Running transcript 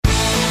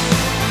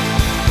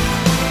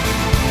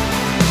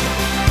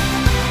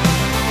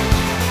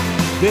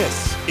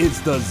This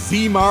is the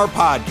ZMAR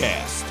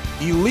Podcast.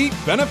 Elite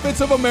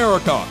Benefits of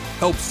America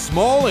helps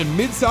small and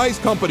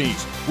mid-sized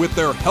companies with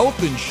their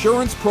health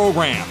insurance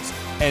programs.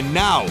 And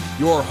now,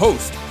 your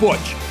host,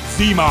 Butch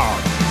ZMAR.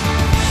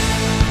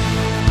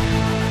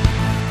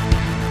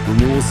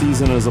 Renewal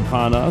season is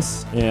upon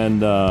us,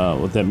 and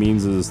what that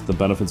means is the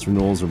benefits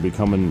renewals will be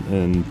coming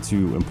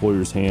into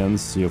employers'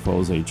 hands,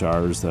 CFOs,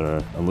 HRs that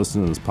are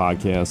listening to this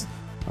podcast.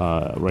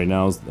 Right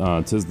now,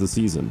 'tis the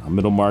season.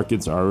 Middle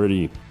market's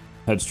already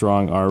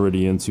headstrong,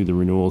 already into the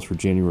renewals for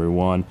January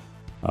 1.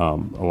 A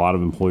lot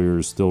of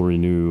employers still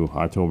renew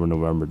October,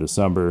 November,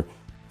 December.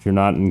 If you're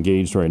not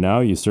engaged right now,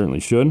 you certainly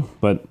should.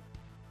 But,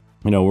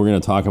 we're going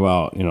to talk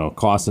about,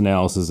 cost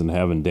analysis and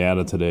having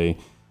data today.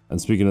 And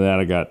speaking of that,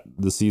 I got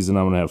this season,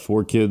 I'm going to have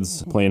 4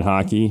 kids playing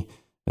hockey.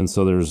 And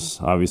so there's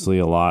obviously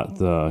a lot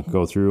to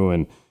go through.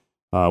 And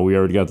we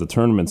already got the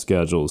tournament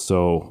schedule.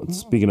 So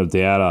speaking of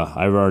data,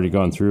 I've already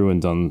gone through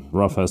and done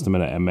rough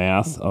estimate and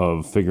math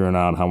of figuring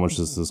out how much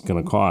this is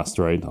going to cost,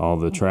 right? All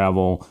the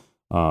travel,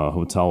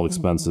 hotel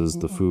expenses,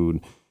 the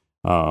food.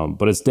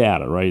 But it's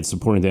data, right? It's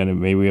supporting data.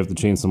 Maybe we have to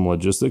change some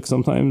logistics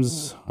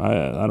sometimes.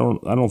 I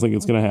don't think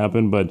it's going to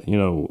happen, but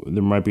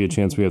there might be a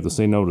chance we have to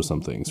say no to some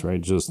things, right?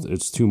 Just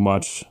it's too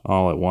much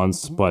all at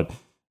once. But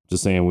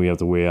just saying we have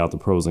to weigh out the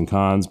pros and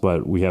cons,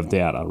 but we have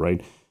data, right?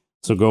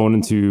 So going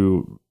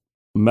into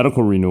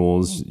medical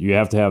renewals, you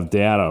have to have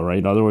data,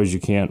 right? Otherwise, you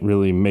can't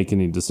really make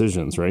any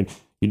decisions, right?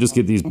 You just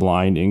get these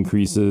blind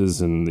increases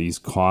and these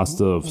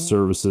cost of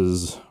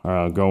services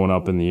going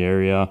up in the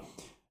area.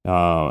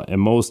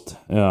 And most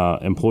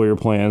employer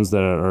plans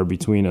that are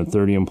between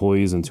 30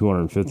 employees and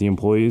 250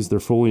 employees, they're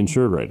fully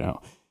insured right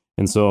now.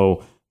 And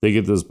so they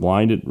get this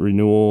blinded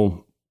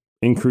renewal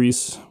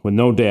increase with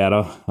no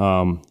data,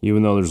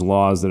 even though there's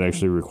laws that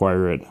actually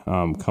require it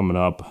coming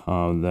up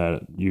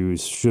that you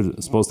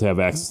supposed to have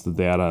access to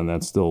data, and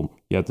that's still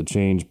yet to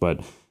change.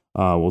 But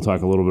we'll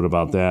talk a little bit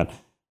about that.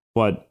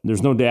 But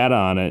there's no data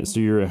on it, so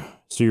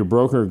your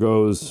broker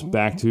goes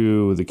back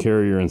to the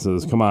carrier and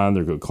says, "Come on,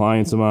 they're good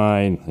clients of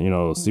mine.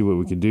 See what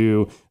we could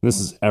do." And this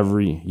is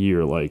every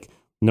year. Like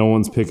no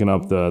one's picking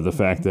up the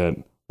fact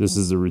that this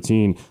is the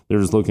routine. They're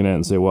just looking at it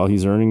and say, "Well,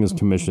 he's earning his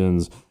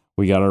commissions.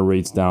 We got our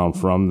rates down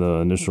from the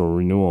initial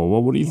renewal."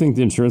 Well, what do you think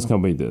the insurance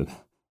company did?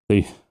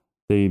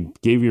 They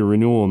gave you a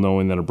renewal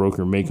knowing that a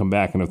broker may come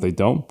back, and if they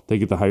don't, they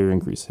get the higher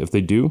increase. If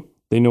they do,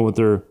 they know what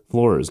their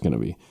floor is going to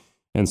be.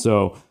 And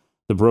so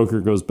the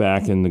broker goes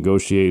back and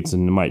negotiates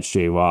and might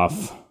shave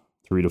off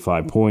 3 to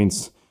 5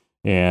 points,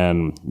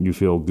 and you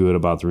feel good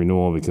about the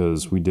renewal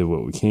because we did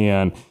what we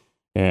can.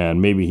 And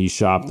maybe he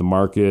shopped the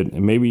market,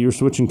 and maybe you're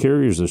switching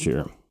carriers this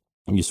year.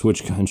 You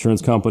switch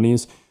insurance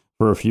companies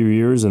for a few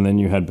years, and then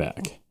you head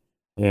back.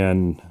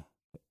 And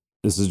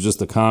this is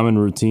just a common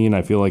routine.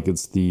 I feel like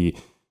it's the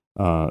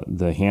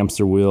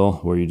hamster wheel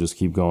where you just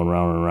keep going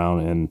round and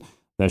around, and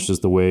that's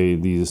just the way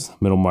these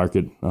middle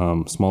market,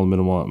 small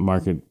middle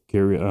market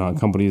carrier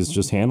companies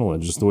just handle it.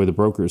 Just the way the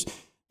brokers.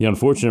 The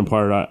unfortunate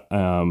part,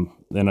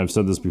 and I've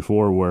said this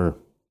before, where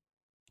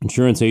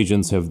insurance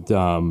agents have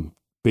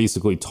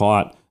basically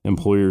taught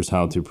employers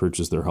how to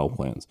purchase their health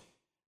plans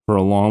for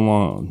a long,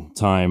 long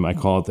time. I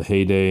call it the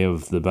heyday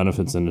of the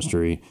benefits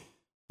industry.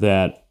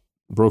 That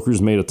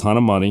brokers made a ton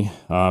of money,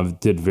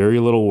 did very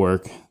little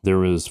work. There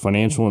was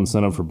financial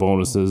incentive for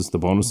bonuses. The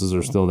bonuses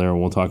are still there,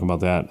 and we'll talk about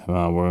that.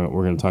 We're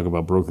going to talk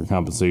about broker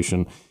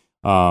compensation.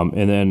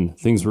 And then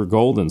things were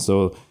golden.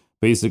 So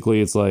basically,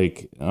 it's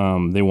like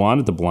they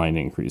wanted the blind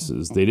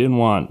increases. They didn't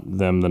want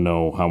them to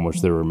know how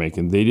much they were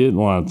making. They didn't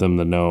want them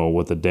to know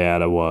what the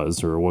data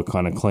was or what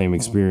kind of claim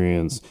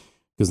experience,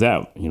 because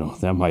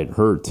that might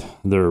hurt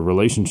their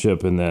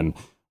relationship, and then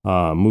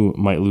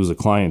might lose a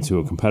client to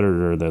a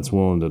competitor that's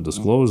willing to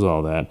disclose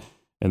all that,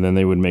 and then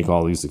they would make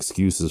all these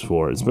excuses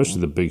for it,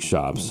 especially the big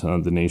shops,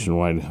 the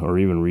nationwide or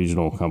even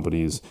regional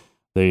companies.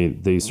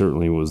 They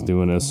certainly was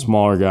doing this.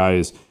 Smaller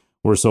guys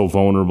were so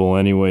vulnerable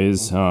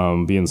anyways,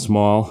 being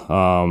small,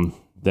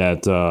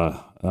 that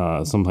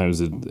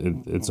sometimes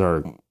it's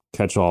our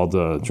catch-all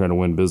to try to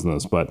win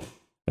business. But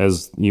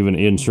as even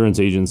insurance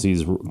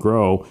agencies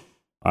grow,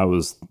 I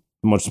was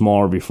much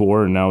smaller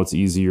before, and now it's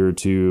easier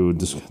to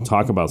just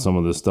talk about some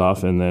of this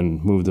stuff and then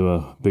move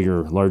to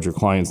bigger, larger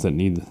clients that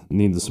need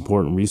the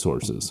support and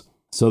resources.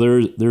 So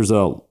there's a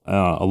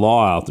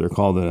law out there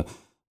called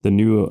the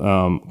new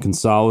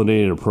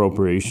Consolidated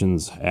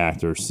Appropriations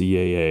Act, or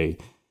CAA.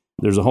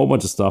 There's a whole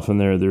bunch of stuff in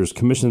there. There's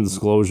commission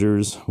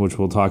disclosures, which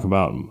we'll talk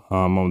about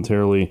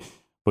momentarily.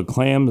 But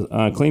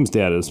claims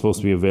data is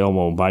supposed to be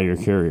available by your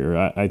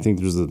carrier. I think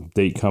there's a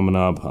date coming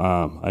up.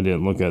 I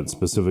didn't look at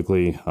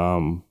specifically.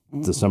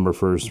 December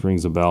 1st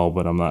rings a bell,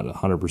 but I'm not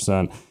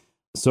 100%.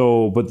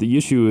 So, but the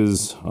issue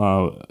is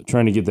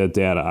trying to get that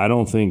data. I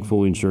don't think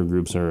fully insured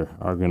groups are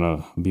going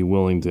to be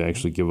willing to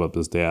actually give up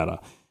this data.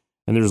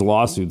 And there's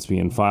lawsuits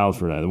being filed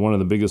for that. One of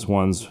the biggest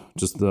ones,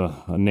 just a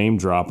name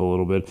drop a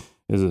little bit,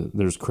 is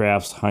there's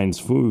Kraft Heinz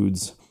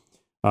Foods.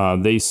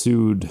 They're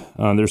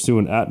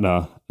suing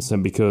Aetna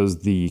because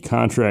the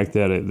contract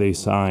that they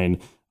signed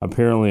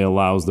apparently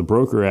allows the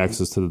broker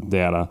access to the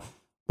data,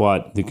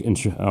 but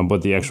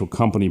the actual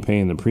company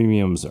paying the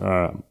premiums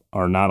are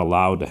not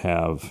allowed to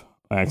have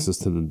access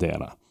to the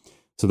data.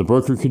 So the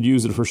broker could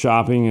use it for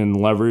shopping and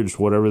leverage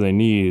whatever they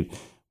need,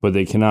 but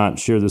they cannot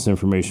share this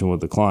information with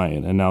the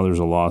client. And now there's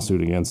a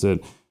lawsuit against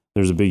it.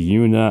 There's a big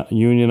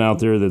union out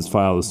there that's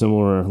filed a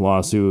similar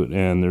lawsuit,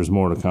 and there's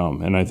more to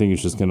come. And I think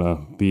it's just going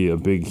to be a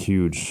big,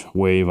 huge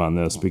wave on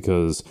this,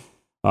 because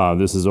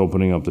this is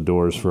opening up the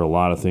doors for a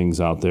lot of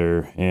things out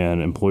there,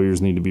 and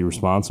employers need to be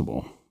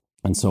responsible.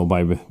 And so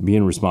by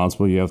being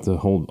responsible, you have to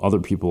hold other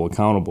people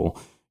accountable.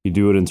 You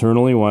do it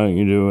internally, why don't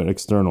you do it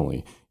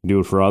externally? You do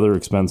it for other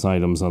expense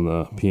items on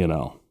the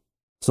P&L.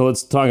 So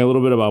let's talk a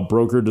little bit about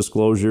broker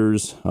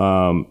disclosures.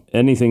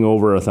 Anything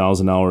over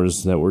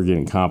 $1,000 that we're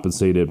getting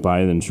compensated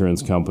by the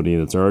insurance company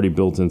that's already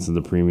built into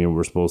the premium,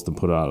 we're supposed to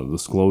put out a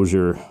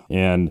disclosure,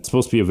 and it's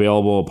supposed to be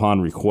available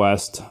upon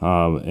request.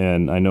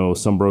 And I know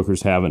some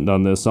brokers haven't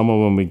done this. Some of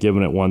them have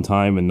given it one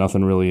time and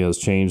nothing really has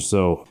changed.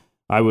 So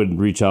I would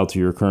reach out to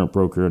your current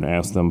broker and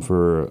ask them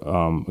for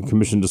a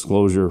commission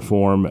disclosure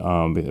form.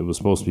 It was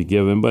supposed to be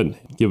given,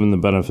 but given the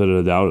benefit of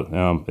the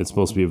doubt, it's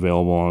supposed to be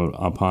available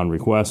upon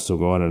request. So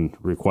go ahead and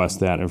request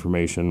that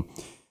information.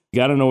 You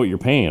got to know what you're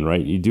paying,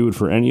 right? You do it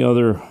for any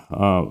other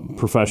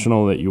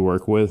professional that you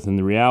work with. And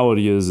the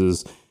reality is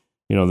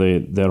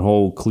that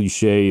whole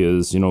cliche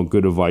is,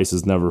 good advice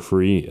is never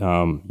free.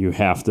 You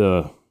have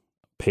to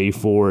pay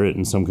for it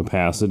in some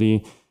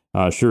capacity.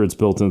 Sure, it's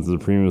built into the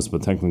premiums,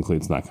 but technically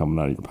it's not coming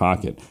out of your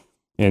pocket.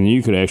 And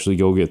you could actually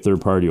go get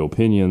third-party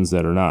opinions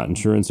that are not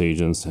insurance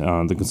agents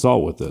to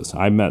consult with this.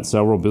 I met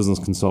several business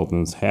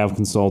consultants, have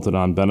consulted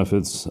on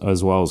benefits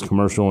as well as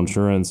commercial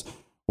insurance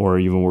or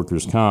even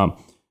workers' comp,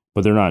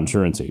 but they're not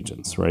insurance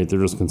agents, right?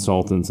 They're just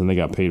consultants, and they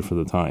got paid for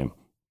the time.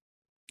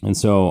 And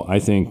so I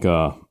think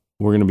we're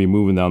going to be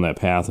moving down that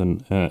path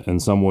in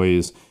some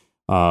ways,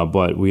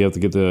 but we have to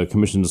get the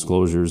commission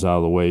disclosures out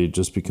of the way,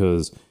 just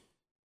because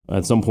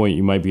at some point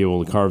you might be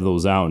able to carve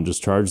those out and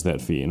just charge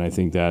that fee. And I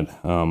think that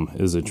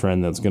is a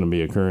trend that's going to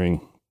be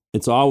occurring.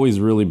 It's always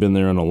really been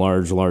there in a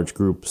large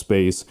group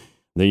space.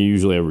 They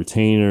usually have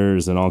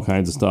retainers and all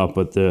kinds of stuff,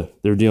 but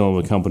they're dealing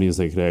with companies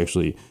that could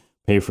actually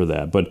pay for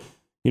that. But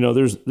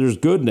there's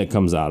good that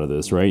comes out of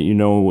this, right? You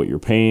know what you're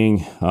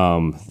paying.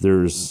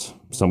 There's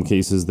some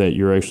cases that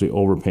you're actually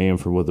overpaying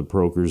for what the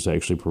broker's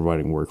actually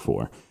providing work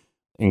for.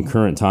 In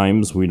current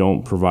times, we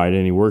don't provide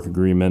any work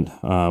agreement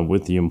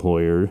with the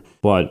employer,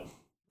 but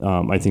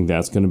I think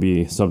that's going to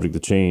be subject to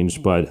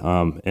change, but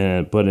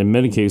in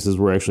many cases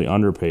we're actually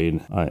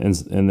underpaid,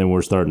 and then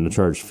we're starting to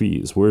charge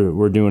fees.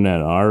 We're doing that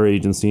at our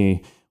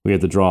agency. We have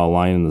to draw a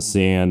line in the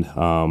sand,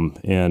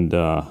 and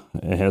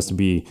it has to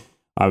be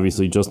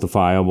obviously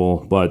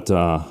justifiable. But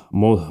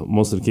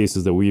most of the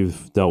cases that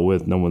we've dealt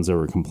with, no one's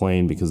ever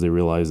complained because they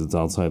realize it's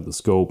outside the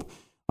scope.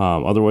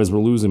 Otherwise,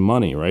 we're losing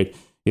money, right?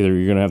 Either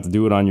you're going to have to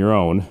do it on your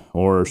own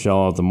or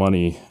shell out the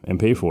money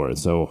and pay for it.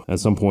 So at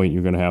some point,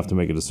 you're going to have to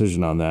make a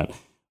decision on that,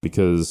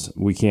 because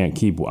we can't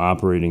keep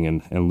operating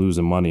and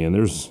losing money. And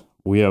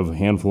we have a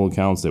handful of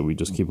accounts that we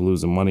just keep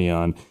losing money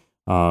on,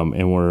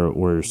 and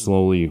we're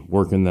slowly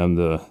working them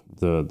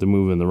to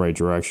move in the right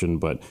direction.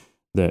 But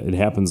that it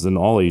happens in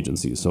all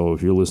agencies. So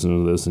if you're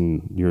listening to this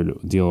and you're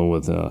dealing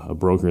with a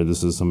broker,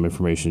 this is some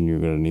information you're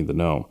going to need to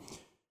know.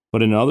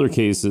 But in other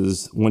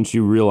cases, once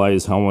you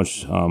realize how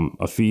much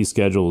a fee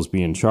schedule is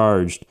being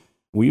charged,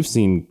 we've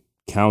seen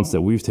accounts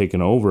that we've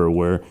taken over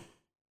where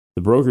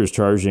the broker is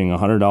charging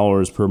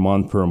 $100 per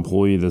month per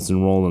employee that's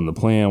enrolled in the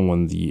plan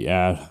when the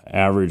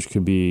average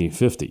could be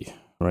 $50,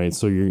 right?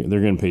 So they're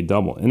getting paid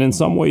double. And in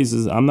some ways,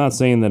 I'm not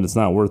saying that it's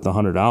not worth the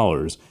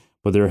 $100,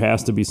 but there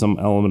has to be some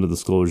element of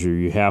disclosure.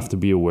 You have to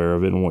be aware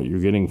of it and what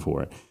you're getting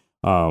for it.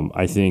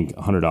 I think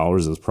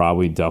 $100 is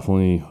probably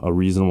definitely a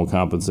reasonable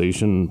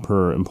compensation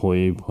per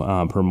employee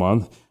per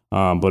month,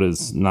 but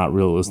it's not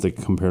realistic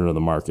compared to the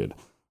market.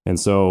 And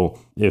so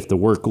if the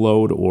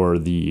workload or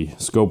the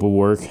scope of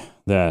work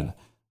that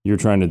you're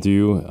trying to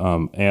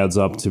do adds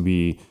up to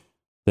be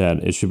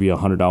that it should be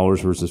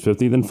 $100 versus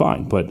 $50, then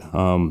fine. But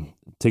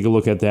take a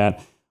look at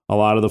that. A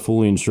lot of the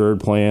fully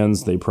insured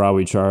plans, they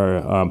probably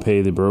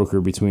pay the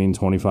broker between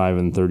 $25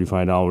 and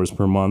 $35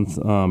 per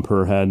month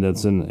per head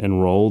that's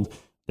enrolled.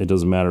 It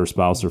doesn't matter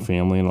spouse or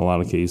family in a lot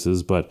of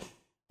cases, but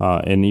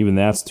and even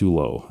that's too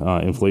low.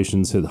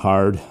 Inflation's hit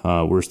hard.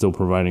 We're still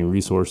providing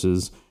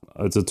resources.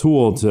 It's a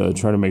tool to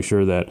try to make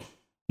sure that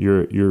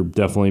you're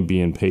definitely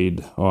being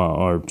paid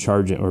or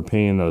charging or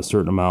paying a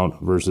certain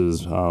amount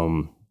versus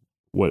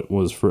what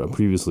was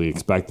previously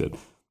expected.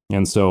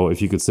 And so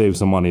if you could save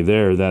some money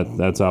there,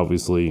 that's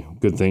obviously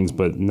good things,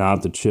 but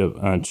not the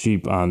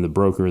cheap on the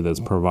broker that's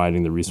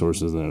providing the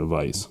resources and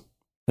advice.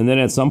 And then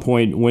at some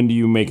point, when do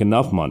you make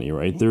enough money,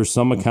 right? There's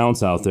some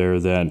accounts out there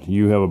that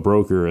you have a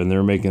broker and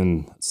they're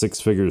making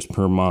 6 figures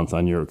per month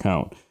on your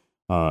account.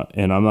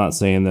 And I'm not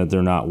saying that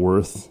they're not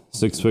worth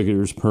 6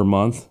 figures per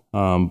month,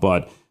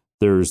 but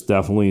there's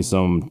definitely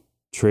some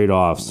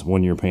trade-offs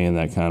when you're paying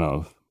that kind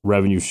of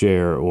revenue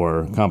share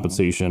or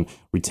compensation,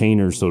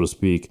 retainers, so to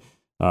speak,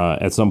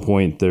 at some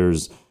point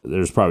there's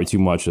probably too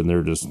much, and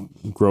they're just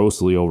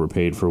grossly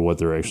overpaid for what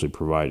they're actually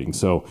providing.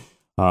 So,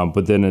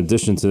 but then in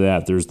addition to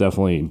that, there's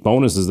definitely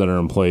bonuses that are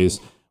in place.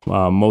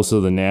 Most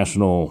of the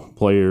national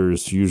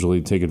players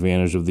usually take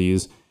advantage of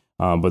these,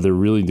 but they're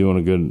really doing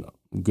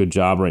a good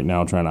job right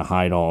now trying to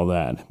hide all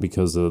that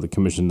because of the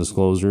commission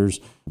disclosures.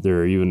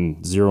 They're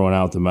even zeroing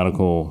out the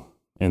medical,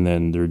 and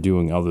then they're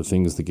doing other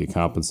things to get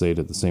compensated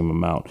at the same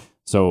amount.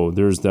 So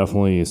there's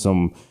definitely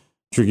some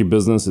tricky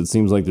business. It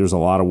seems like there's a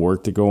lot of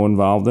work to go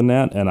involved in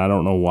that, and I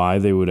don't know why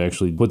they would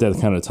actually put that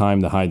kind of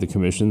time to hide the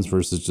commissions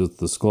versus just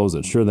disclose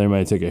it. Sure, they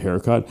might take a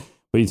haircut,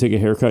 but you take a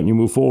haircut and you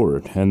move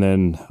forward. And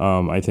then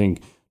I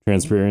think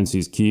transparency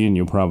is key, and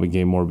you'll probably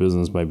gain more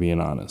business by being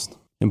honest.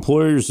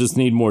 Employers just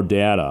need more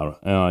data.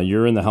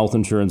 You're in the health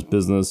insurance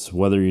business,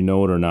 whether you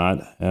know it or not,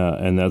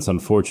 and that's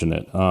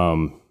unfortunate.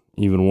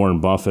 Even Warren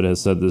Buffett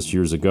has said this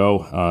years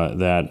ago,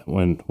 that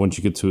once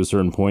you get to a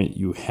certain point,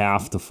 you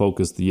have to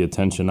focus the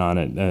attention on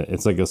it.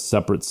 It's like a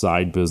separate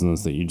side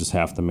business that you just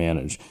have to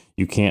manage.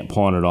 You can't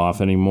pawn it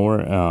off anymore.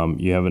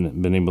 You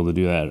haven't been able to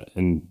do that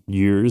in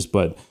years,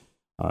 but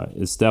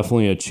it's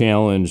definitely a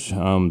challenge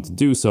to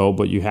do so,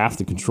 but you have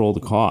to control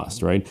the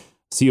cost, right?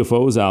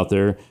 CFOs out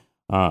there,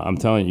 I'm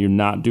telling you, you're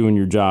not doing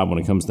your job when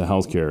it comes to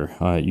healthcare.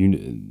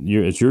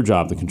 It's your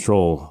job to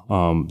control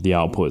the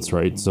outputs,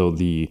 right? So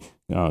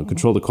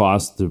control the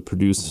cost to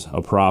produce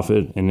a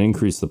profit and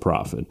increase the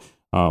profit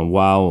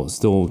while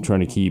still trying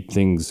to keep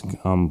things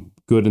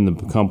good in the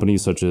company,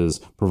 such as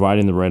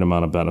providing the right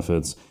amount of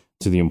benefits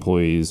to the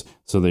employees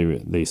so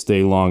they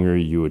stay longer,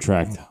 you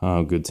attract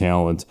good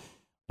talent.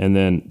 And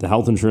then the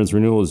health insurance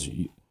renewals,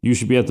 you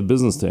should be at the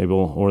business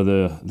table or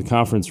the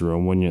conference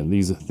room when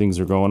these things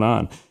are going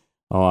on.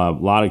 A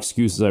lot of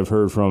excuses I've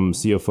heard from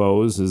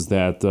CFOs is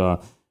that,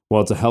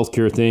 well, it's a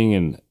healthcare thing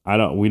and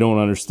we don't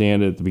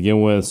understand it to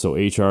begin with, so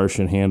HR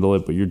should handle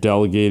it, but you're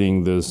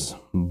delegating this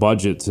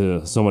budget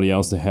to somebody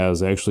else that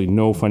has actually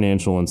no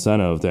financial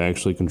incentive to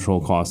actually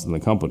control costs in the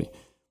company.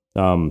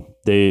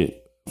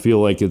 They feel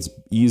like it's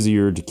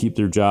easier to keep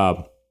their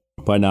job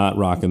by not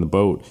rocking the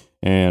boat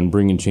and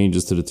bringing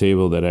changes to the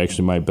table that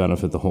actually might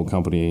benefit the whole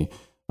company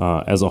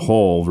as a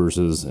whole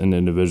versus an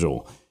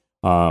individual.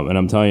 And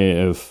I'm telling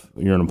you, if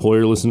you're an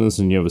employer listening to this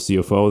and you have a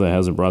CFO that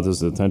hasn't brought this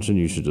to attention,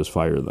 you should just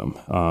fire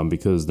them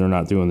because they're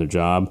not doing their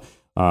job.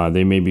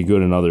 They may be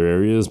good in other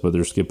areas, but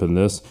they're skipping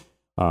this.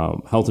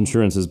 Health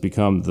insurance has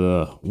become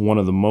one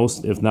of the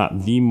most, if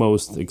not the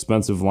most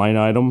expensive line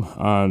item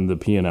on the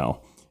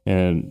P&L.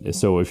 And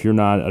so if you're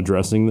not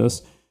addressing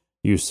this,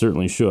 you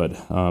certainly should,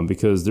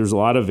 because there's a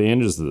lot of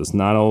advantages to this.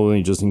 Not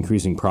only just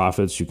increasing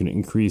profits, you can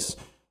increase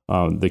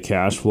the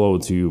cash flow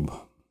to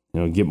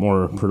get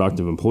more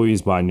productive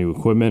employees, buy new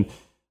equipment.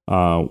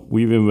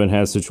 We've even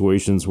had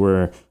situations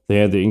where they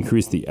had to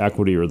increase the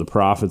equity or the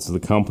profits of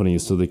the company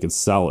so they could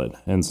sell it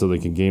and so they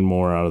could gain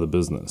more out of the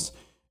business.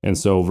 And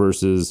so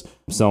versus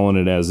selling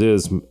it as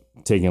is,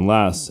 taking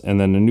less, and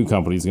then the new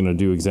company is going to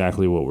do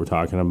exactly what we're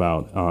talking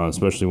about,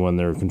 especially when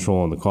they're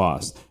controlling the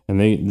cost. And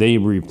they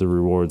reap the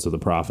rewards of the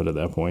profit at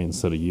that point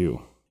instead of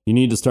you. You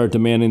need to start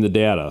demanding the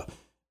data.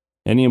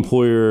 Any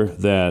employer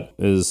that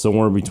is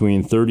somewhere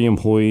between 30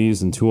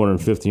 employees and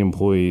 250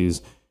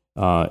 employees,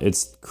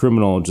 it's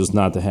criminal just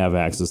not to have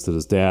access to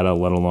this data,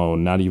 let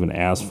alone not even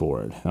ask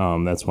for it.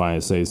 That's why I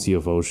say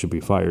CFOs should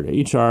be fired.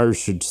 HR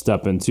should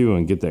step in too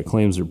and get that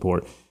claims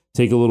report.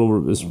 Take a little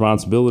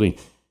responsibility.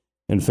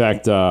 In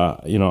fact,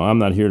 I'm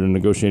not here to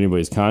negotiate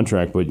anybody's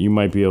contract, but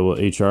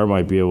HR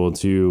might be able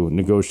to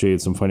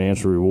negotiate some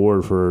financial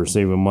reward for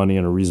saving money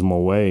in a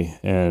reasonable way,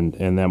 and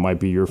that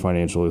might be your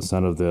financial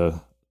incentive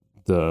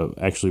to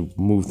actually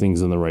move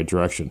things in the right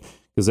direction.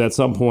 Because at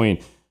some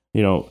point,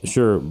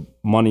 sure,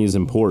 money is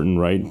important,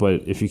 right?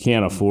 But if you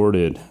can't afford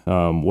it,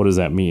 what does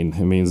that mean?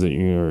 It means that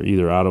you're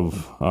either out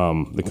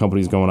of, the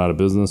company's going out of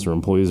business or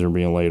employees are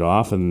being laid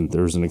off, and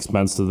there's an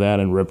expense to that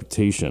and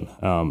reputation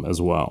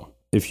as well.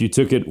 If you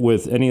took it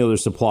with any other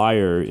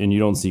supplier and you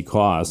don't see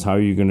cost, how are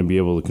you going to be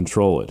able to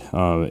control it?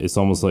 It's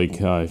almost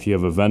like if you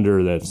have a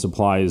vendor that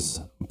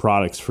supplies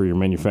products for your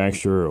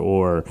manufacturer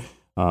or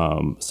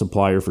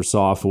supplier for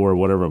software,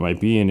 whatever it might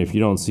be, and if you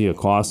don't see a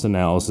cost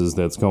analysis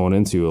that's going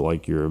into it,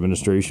 like your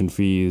administration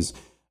fees,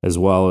 as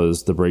well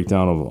as the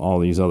breakdown of all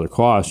these other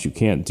costs, you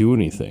can't do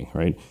anything,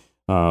 right?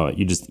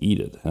 You just eat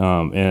it.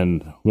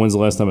 And when's the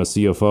last time a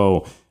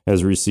CFO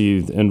has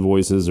received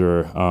invoices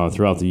or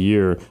throughout the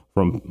year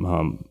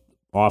from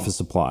office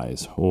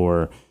supplies,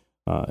 or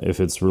if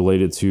it's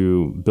related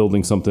to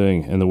building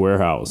something in the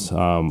warehouse,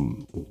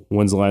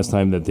 when's the last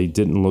time that they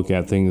didn't look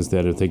at things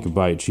that if they could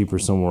buy it cheaper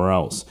somewhere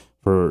else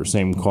for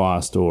same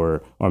cost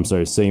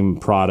same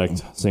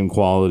product, same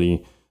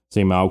quality,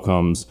 same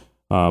outcomes,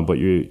 but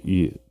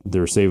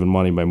they're saving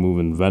money by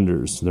moving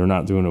vendors. They're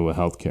not doing it with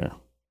healthcare.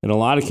 In a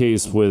lot of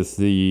cases with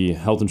the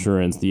health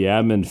insurance, the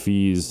admin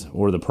fees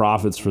or the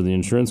profits for the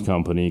insurance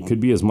company could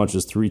be as much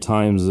as 3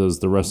 times as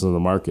the rest of the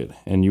market.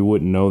 And you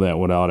wouldn't know that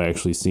without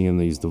actually seeing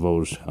these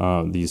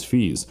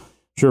fees.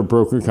 Sure,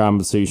 broker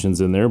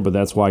compensation's in there, but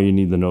that's why you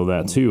need to know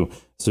that too.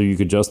 So you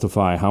could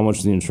justify how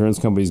much the insurance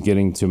company is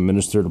getting to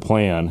administer the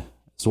plan,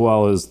 as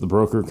well as the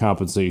broker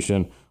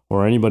compensation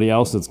or anybody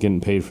else that's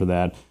getting paid for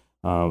that,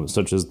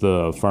 such as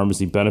the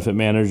pharmacy benefit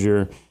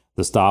manager,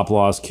 the stop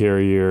loss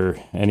carrier,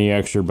 any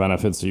extra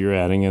benefits that you're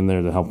adding in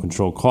there to help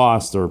control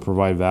costs or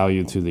provide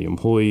value to the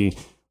employee.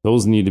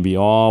 Those need to be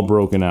all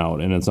broken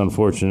out. And it's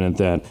unfortunate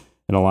that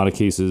in a lot of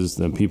cases,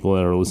 the people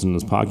that are listening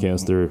to this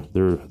podcast,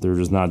 they're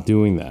just not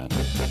doing that.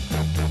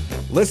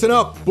 Listen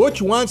up,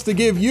 Butch wants to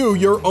give you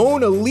your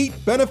own Elite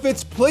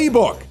Benefits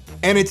Playbook,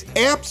 and it's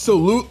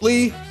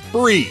absolutely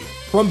free.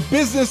 From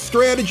business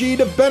strategy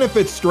to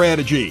benefits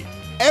strategy,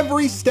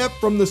 every step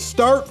from the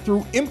start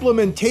through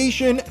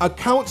implementation,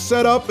 account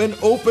setup, and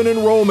open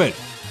enrollment,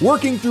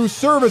 working through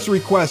service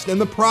requests and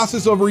the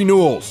process of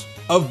renewals.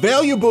 A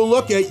valuable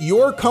look at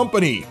your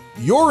company,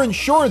 your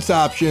insurance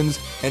options,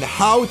 and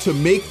how to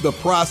make the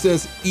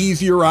process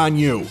easier on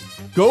you.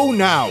 Go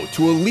now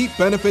to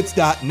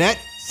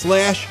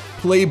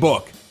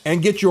elitebenefits.net/playbook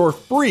and get your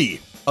free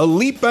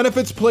Elite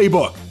Benefits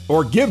Playbook,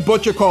 or give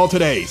Butch a call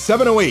today,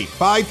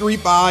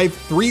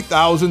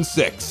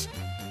 708-535-3006.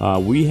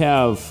 We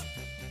have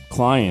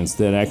clients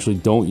that actually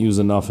don't use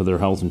enough of their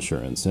health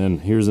insurance.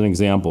 And here's an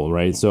example,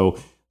 right? So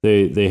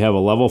they have a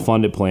level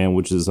funded plan,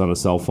 which is on a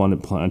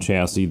self-funded plan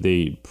chassis.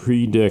 They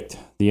predict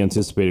the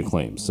anticipated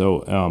claims.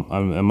 So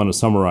I'm going to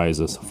summarize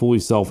this. A fully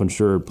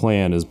self-insured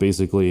plan is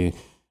basically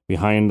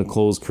behind the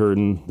closed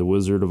curtain, the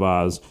Wizard of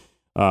Oz,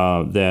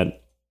 that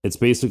it's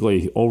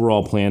basically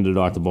overall plan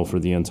deductible for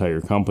the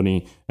entire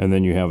company, and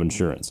then you have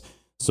insurance.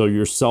 So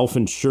you're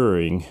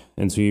self-insuring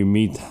until you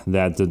meet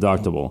that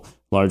deductible.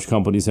 Large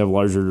companies have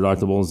larger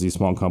deductibles, these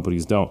small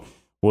companies don't.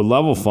 Well,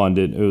 level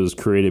funded, it was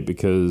created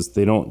because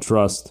they don't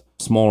trust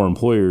smaller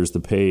employers to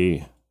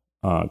pay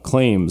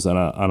claims on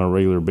a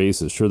regular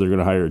basis. Sure, they're going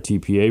to hire a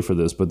TPA for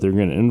this, but they're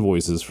going to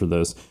invoices for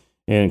this,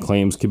 and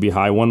claims could be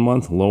high one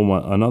month, low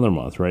another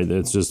month, right?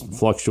 It just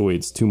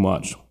fluctuates too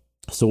much.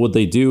 So what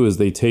they do is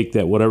they take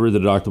that, whatever the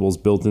deductible is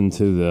built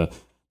into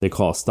they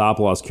call a stop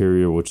loss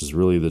carrier, which is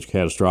really the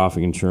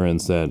catastrophic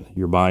insurance that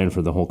you're buying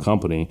for the whole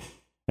company,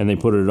 and they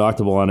put a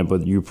deductible on it,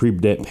 but you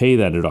pay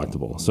that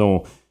deductible.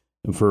 So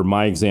for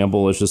my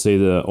example, let's just say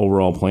the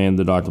overall plan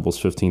deductible is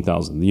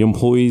 $15,000. The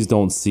employees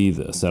don't see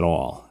this at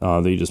all.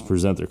 They just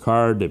present their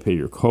card, they pay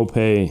your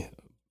copay,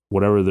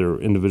 whatever their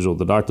individual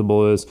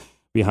deductible is.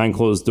 Behind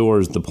closed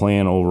doors, the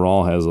plan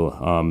overall has a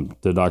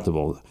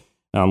deductible.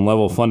 On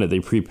level funded, they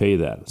prepay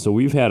that. So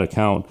we've had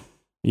account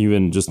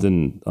even just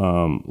in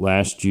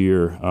last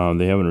year.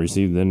 They haven't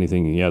received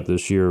anything yet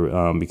this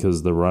year because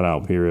of the run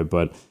out period.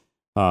 But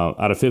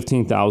out of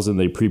 $15,000,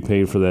 they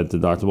prepaid for that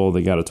deductible.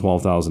 They got a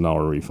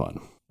 $12,000 refund.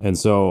 And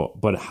so,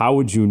 but how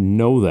would you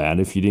know that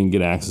if you didn't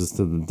get access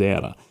to the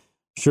data?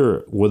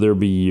 Sure, will there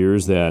be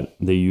years that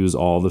they use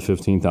all the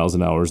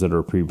 $15,000 that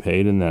are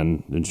prepaid and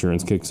then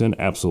insurance kicks in?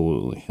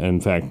 Absolutely.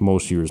 In fact,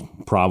 most years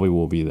probably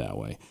will be that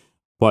way.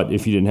 But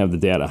if you didn't have the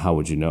data, how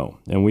would you know?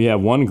 And we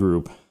have one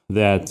group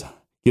that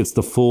gets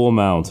the full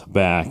amount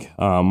back,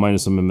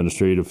 minus some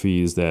administrative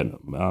fees that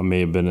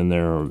may have been in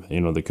there, or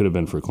they could have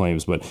been for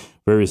claims, but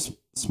very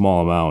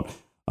small amount.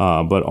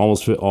 But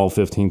almost all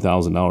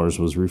 $15,000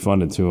 was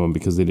refunded to them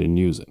because they didn't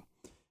use it.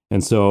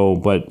 And so,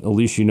 but at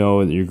least you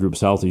know that your group's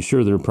healthy.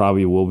 Sure, there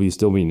probably will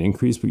still be an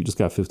increase, but you just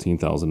got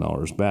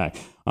 $15,000 back.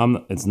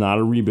 It's not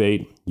a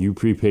rebate. You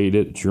prepaid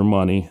it. It's your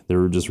money.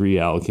 They're just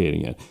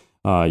reallocating it.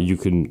 You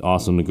can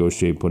also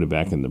negotiate, put it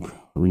back in the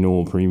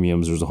renewal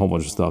premiums. There's a whole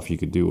bunch of stuff you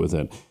could do with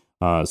it.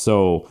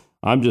 So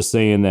I'm just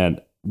saying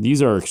that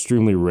these are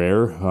extremely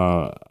rare.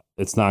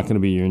 It's not going to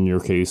be in your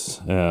case,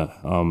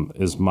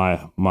 is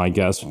my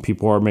guess.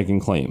 People are making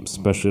claims,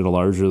 especially the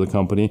larger the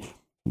company.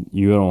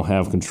 You don't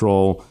have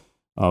control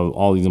of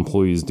all these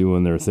employees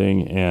doing their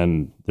thing,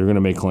 and they're going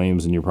to make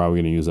claims, and you're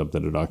probably going to use up the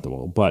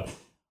deductible. But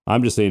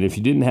I'm just saying, if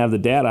you didn't have the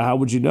data, how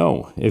would you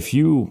know? If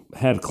you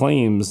had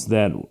claims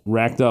that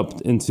racked up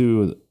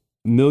into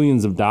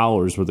millions of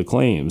dollars worth of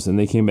claims, and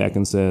they came back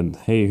and said,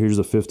 hey, here's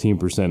a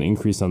 15%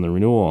 increase on the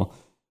renewal,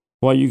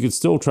 well, you could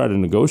still try to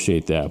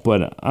negotiate that.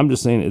 But I'm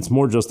just saying it's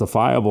more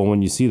justifiable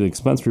when you see the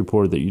expense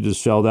report that you just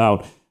shelled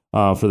out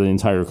for the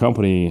entire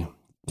company,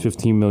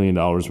 $15 million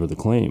worth of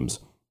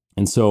claims.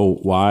 And so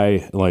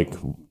why,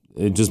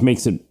 it just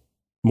makes it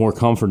more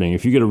comforting.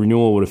 If you get a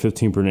renewal with a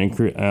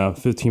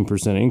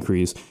 15%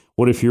 increase,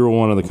 what if you're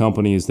one of the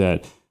companies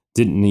that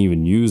didn't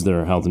even use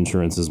their health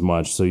insurance as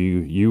much? So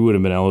you would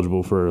have been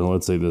eligible for,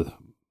 let's say,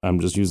 I'm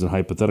just using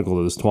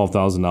hypothetical, this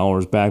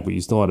 $12,000 back, but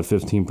you still had a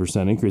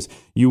 15% increase.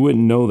 You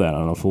wouldn't know that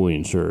on a fully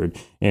insured.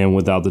 And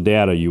without the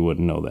data, you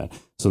wouldn't know that.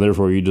 So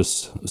therefore, you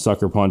just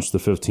sucker punch the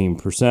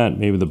 15%.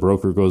 Maybe the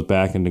broker goes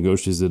back and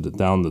negotiates it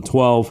down to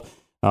 12.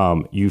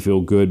 You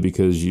feel good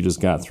because you just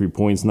got 3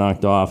 points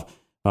knocked off.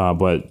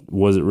 But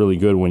was it really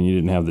good when you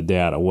didn't have the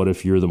data? What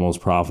if you're the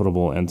most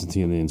profitable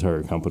entity in the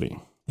entire company?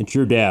 It's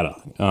your data.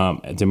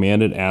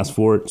 Demand it, ask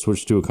for it,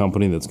 switch to a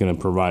company that's going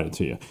to provide it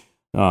to you.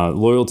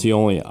 Loyalty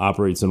only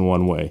operates in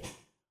one way.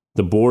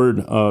 the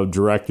board of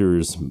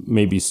directors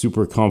may be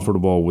super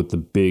comfortable with the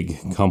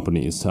big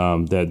companies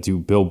that do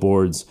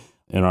billboards.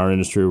 In our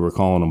industry, we're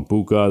calling them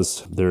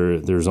bukas.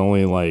 There's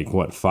only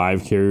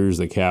 5 carriers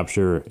that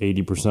capture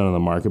 80% of the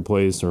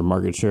marketplace or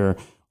market share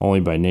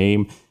only by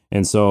name.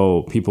 And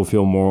so people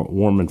feel more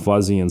warm and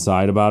fuzzy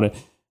inside about it.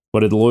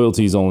 But the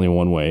loyalty is only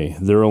one way.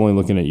 They're only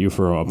looking at you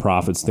from a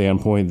profit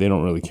standpoint. They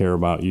don't really care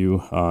about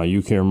you.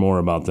 You care more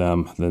about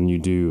them than you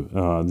do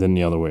than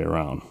the other way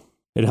around.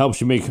 It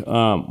helps you make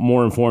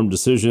more informed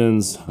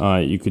decisions.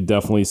 You could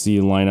definitely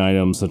see line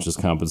items such as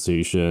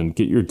compensation.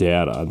 Get your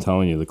data. I'm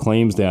telling you, the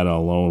claims data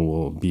alone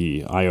will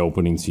be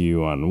eye-opening to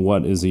you on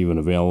what is even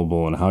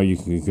available and how you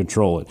can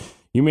control it.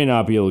 You may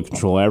not be able to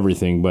control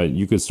everything, but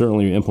you could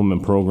certainly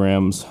implement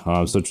programs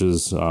such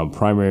as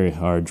primary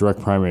or direct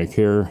primary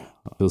care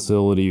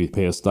facility.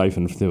 Pay a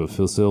stipend for the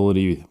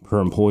facility per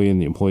employee, and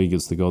the employee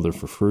gets to go there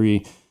for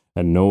free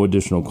at no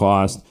additional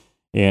cost.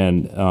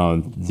 And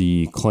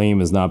the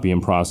claim is not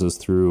being processed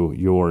through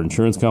your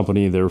insurance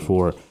company.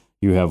 Therefore,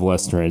 you have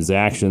less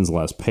transactions,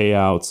 less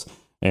payouts,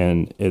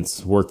 and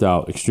it's worked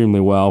out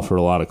extremely well for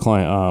a lot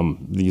of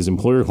these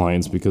employer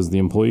clients because the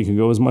employee can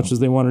go as much as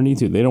they want or need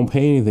to. They don't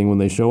pay anything when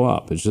they show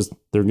up. It's just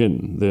they're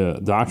getting the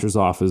doctor's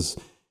office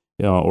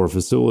or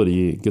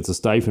facility gets a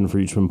stipend for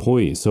each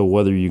employee. So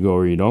whether you go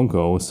or you don't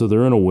go, so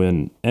they're in a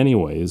win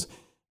anyways.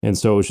 And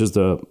so it's just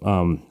a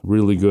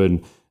really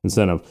good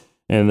incentive.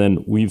 And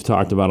then we've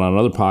talked about on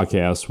other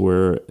podcasts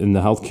where in the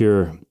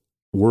healthcare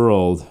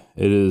world,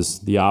 it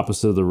is the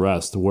opposite of the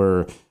rest,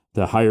 where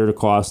the higher the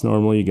cost,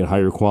 normally you get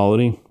higher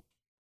quality.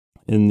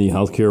 In the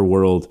healthcare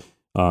world,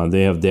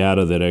 they have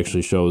data that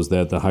actually shows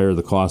that the higher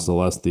the cost, the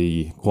less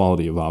the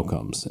quality of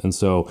outcomes. And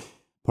so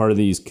part of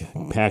these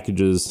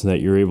packages that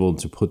you're able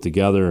to put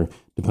together,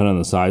 depending on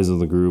the size of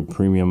the group,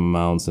 premium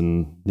amounts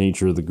and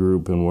nature of the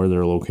group and where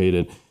they're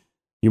located,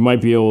 you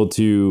might be able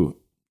to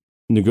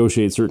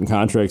negotiate certain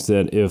contracts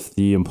that if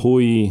the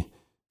employee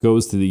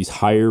goes to these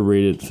higher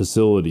rated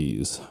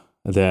facilities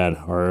that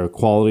are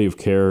quality of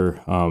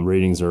care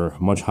ratings are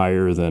much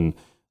higher than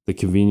the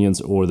convenience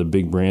or the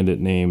big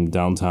branded name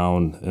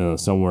downtown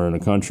somewhere in the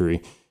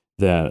country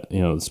that,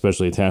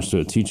 especially attached to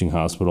a teaching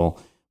hospital.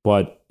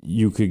 But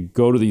you could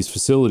go to these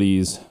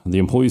facilities, the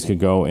employees could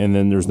go, and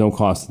then there's no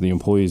cost to the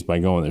employees by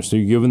going there. So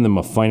you're giving them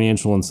a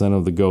financial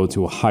incentive to go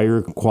to a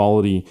higher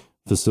quality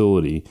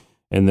facility,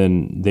 and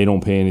then they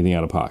don't pay anything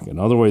out of pocket.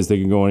 Otherwise, they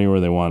can go anywhere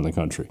they want in the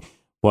country.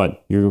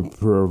 But you're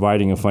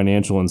providing a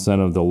financial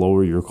incentive to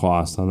lower your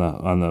cost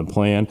on the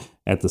plan,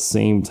 at the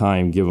same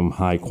time give them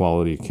high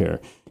quality care.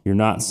 You're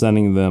not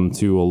sending them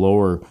to a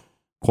lower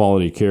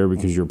quality care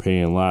because you're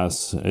paying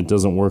less. It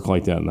doesn't work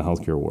like that in the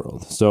healthcare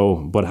world. So,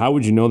 but how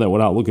would you know that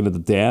without looking at the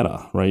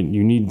data, right?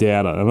 You need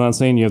data. I'm not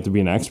saying you have to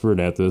be an expert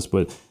at this,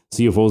 but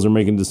CFOs are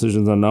making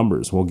decisions on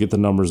numbers. Well, get the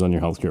numbers on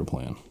your healthcare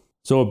plan.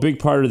 So a big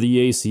part of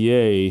the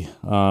ACA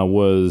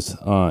was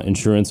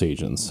insurance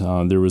agents.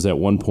 There was at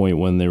one point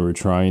when they were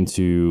trying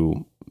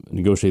to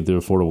negotiate the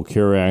Affordable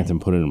Care Act and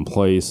put it in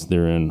place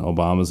during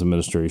Obama's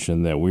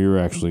administration that we were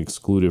actually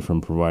excluded from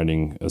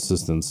providing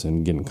assistance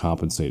and getting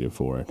compensated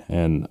for it.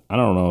 And I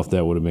don't know if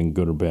that would have been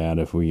good or bad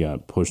if we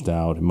got pushed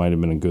out. It might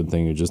have been a good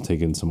thing. It just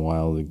taken some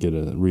while to get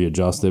it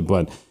readjusted.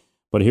 But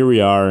here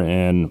we are,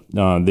 and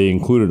they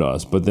included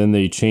us. But then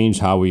they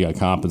changed how we got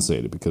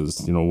compensated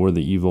because, we're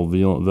the evil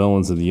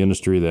villains of the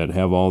industry that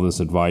have all this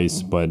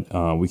advice, but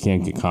we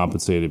can't get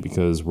compensated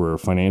because we're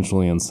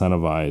financially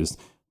incentivized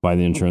by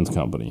the insurance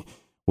company,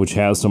 which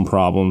has some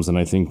problems. And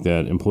I think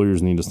that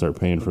employers need to start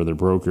paying for their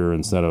broker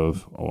instead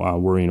of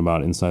worrying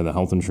about inside the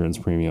health insurance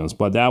premiums.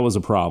 But that was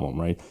a problem,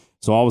 right?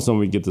 So all of a sudden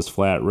we get this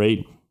flat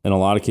rate. In a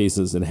lot of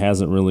cases, it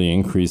hasn't really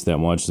increased that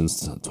much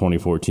since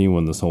 2014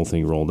 when this whole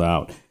thing rolled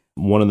out.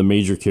 One of the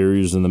major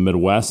carriers in the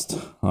Midwest,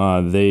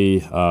 they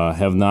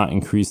have not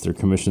increased their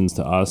commissions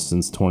to us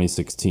since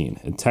 2016.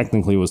 It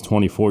technically was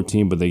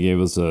 2014, but they gave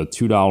us a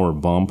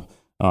 $2 bump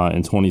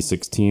in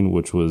 2016,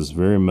 which was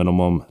very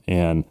minimum,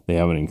 and they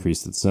haven't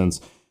increased it since.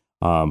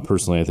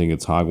 Personally, I think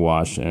it's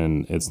hogwash,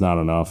 and it's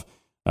not enough.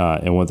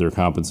 And what they're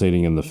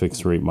compensating in the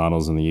fixed rate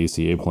models and the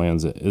ACA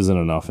plans isn't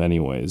enough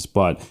anyways.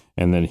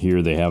 And then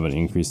here they haven't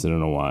increased it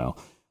in a while.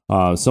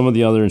 Some of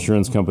the other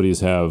insurance companies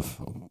have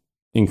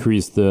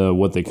increase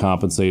what they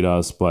compensate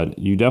us, but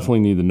you definitely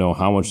need to know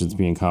how much it's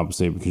being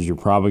compensated because you're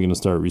probably going to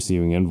start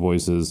receiving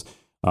invoices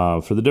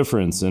for the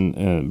difference.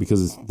 And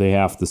because they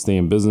have to stay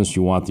in business,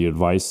 you want the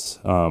advice.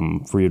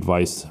 Free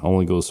advice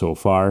only goes so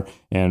far,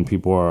 and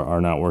people are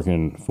not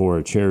working for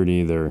a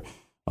charity. They're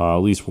at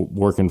least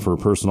working for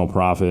personal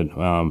profit,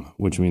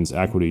 which means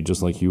equity,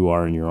 just like you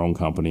are in your own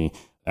company,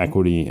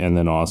 equity, and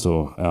then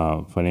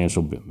also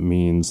financial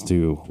means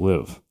to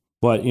live.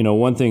 But,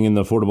 one thing in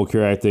the Affordable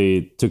Care Act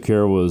they took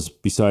care of was,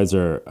 besides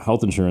our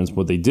health insurance,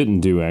 what they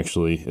didn't do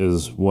actually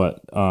is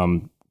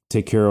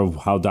take care of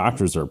how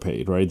doctors are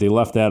paid, right? They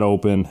left that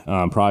open,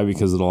 probably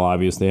because of the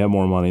lobbyists. They have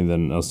more money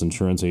than us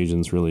insurance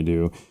agents really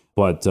do.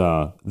 But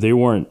they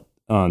weren't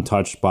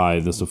touched by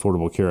this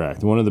Affordable Care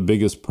Act. One of the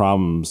biggest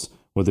problems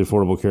with the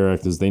Affordable Care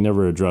Act is they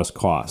never address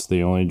costs.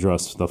 They only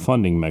address the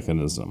funding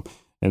mechanism.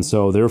 And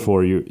so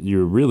therefore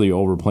you're really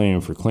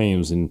overpaying for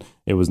claims, and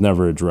it was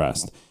never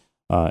addressed.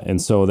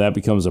 And so that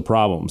becomes a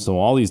problem. So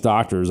all these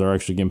doctors are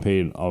actually getting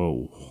paid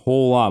a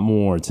whole lot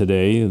more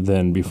today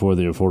than before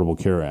the Affordable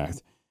Care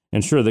Act.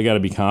 And sure, they got to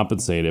be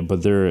compensated,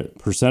 but they're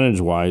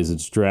percentage-wise,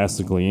 it's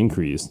drastically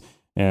increased.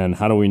 And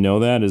how do we know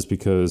that? Is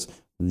because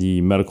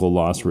the medical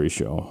loss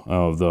ratio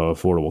of the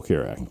Affordable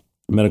Care Act.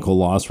 Medical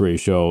loss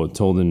ratio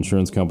told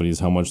insurance companies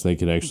how much they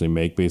could actually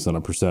make based on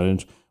a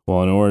percentage.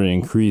 Well, in order to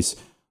increase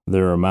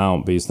their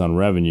amount based on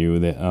revenue,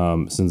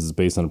 since it's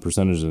based on a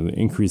percentage, they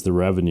increase the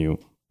revenue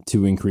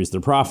to increase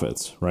their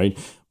profits, right?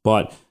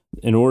 But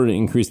in order to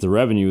increase the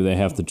revenue, they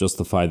have to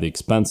justify the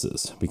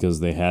expenses because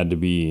they had to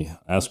be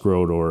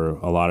escrowed or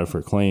allotted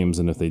for claims.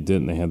 And if they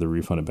didn't, they had to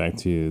refund it back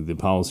to the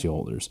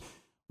policyholders.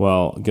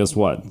 Well, guess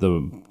what?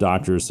 The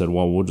doctors said,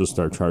 well, we'll just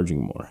start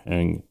charging more.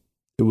 And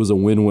it was a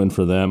win-win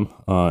for them.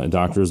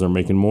 Doctors are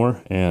making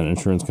more and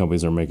insurance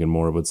companies are making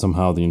more, but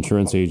somehow the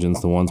insurance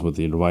agents, the ones with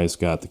the advice,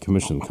 got the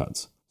commission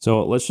cuts.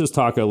 So let's just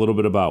talk a little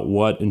bit about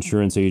what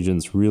insurance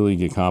agents really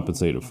get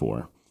compensated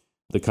for.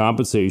 The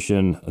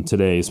compensation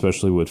today,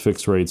 especially with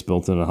fixed rates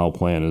built in a health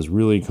plan, is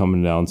really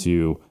coming down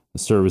to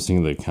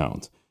servicing the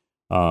account.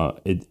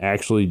 It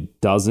actually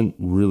doesn't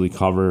really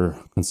cover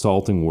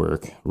consulting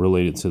work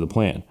related to the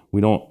plan.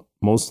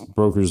 Most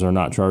brokers are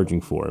not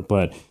charging for it,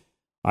 but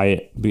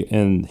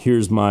and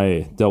here's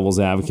my devil's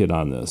advocate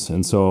on this.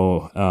 And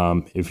so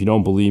if you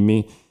don't believe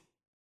me,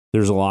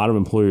 there's a lot of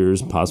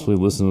employers possibly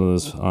listening to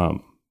this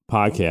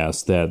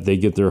podcast that they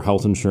get their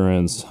health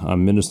insurance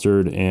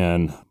administered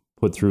and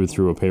put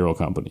through a payroll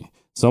company.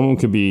 Some of them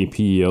could be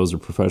PEOs or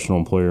professional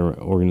employer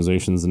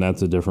organizations, and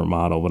that's a different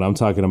model. But I'm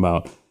talking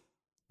about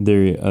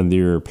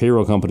their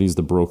payroll company is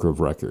the broker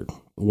of record.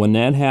 When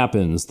that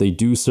happens, they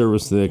do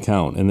service the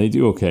account, and they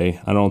do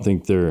okay. I don't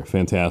think they're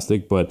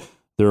fantastic, but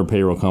they're a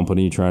payroll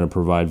company trying to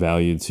provide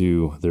value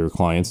to their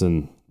clients,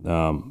 and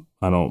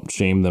I don't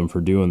shame them for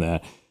doing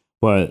that.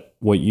 But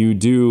what you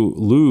do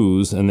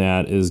lose in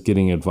that is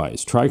getting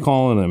advice. Try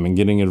calling them and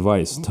getting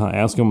advice.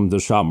 Ask them the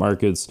shop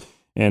markets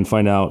and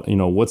find out,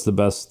 what's the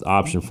best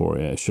option for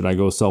you. Should I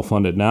go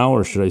self-funded now,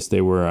 or should I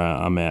stay where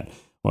I'm at?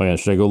 Oh yeah,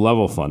 should I go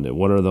level funded?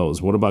 What are those?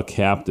 What about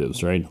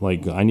captives, right?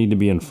 Like, I need to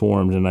be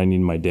informed and I need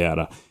my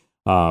data.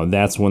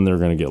 That's when they're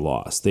going to get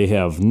lost. They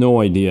have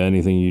no idea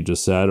anything you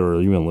just said or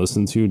even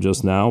listened to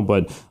just now.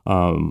 But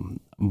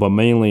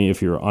mainly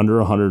if you're under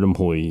 100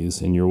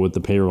 employees and you're with the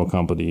payroll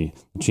company,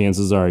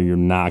 chances are you're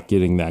not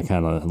getting that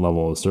kind of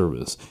level of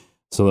service.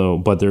 So,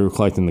 but they're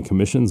collecting the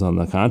commissions on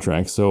the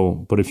contract.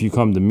 So, but if you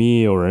come to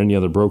me or any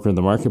other broker in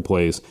the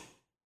marketplace,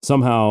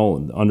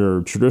 somehow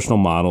under traditional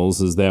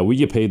models is that we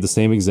get paid the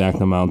same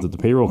exact amount that the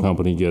payroll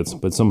company gets,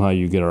 but somehow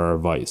you get our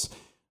advice.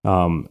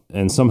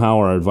 And somehow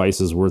our advice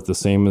is worth the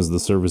same as the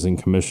servicing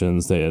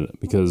commissions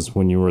because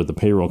when you were at the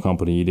payroll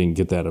company, you didn't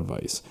get that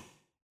advice.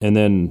 And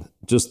then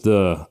just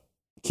to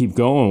keep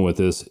going with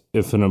this,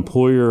 if an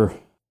employer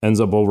ends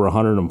up over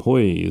 100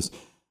 employees,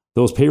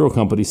 those payroll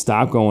companies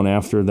stop going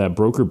after that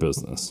broker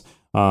business.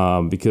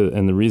 And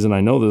the reason I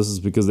know this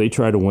is because they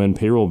try to win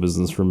payroll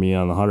business for me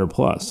on the 100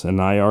 plus. And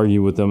I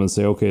argue with them and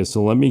say, okay,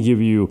 so let me give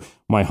you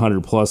my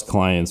 100 plus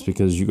clients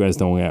because you guys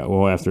don't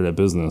go after that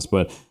business.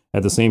 But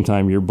at the same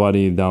time, your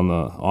buddy down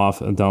the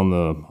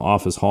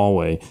office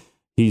hallway,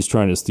 he's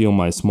trying to steal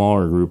my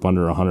smaller group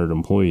under 100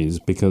 employees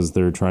because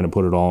they're trying to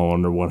put it all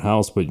under one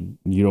house, but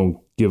you don't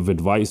give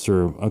advice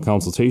or a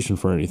consultation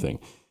for anything.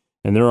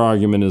 And their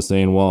argument is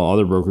saying, well,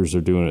 other brokers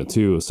are doing it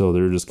too, so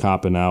they're just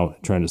copping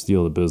out, trying to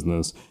steal the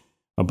business.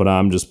 But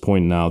I'm just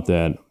pointing out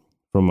that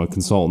from a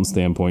consultant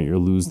standpoint, you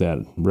lose that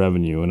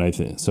revenue. And I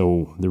think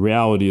so. The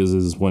reality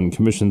is when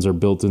commissions are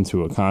built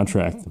into a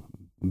contract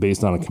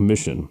based on a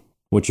commission,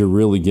 what you're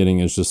really getting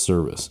is just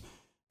service.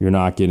 You're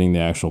not getting the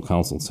actual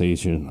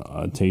consultation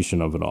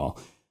of it all.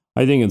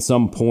 I think at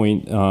some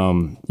point,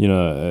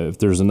 if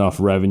there's enough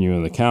revenue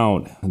in the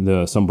account,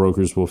 some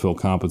brokers will feel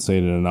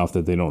compensated enough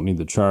that they don't need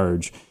to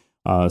charge.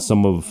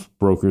 Some of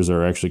brokers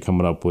are actually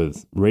coming up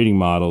with rating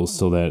models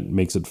so that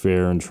makes it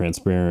fair and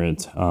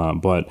transparent.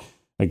 But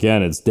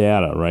again, it's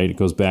data, right? It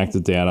goes back to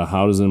data.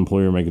 How does an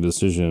employer make a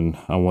decision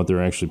on what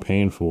they're actually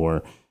paying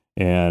for?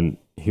 And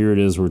here it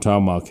is, we're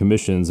talking about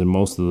commissions, and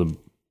most of the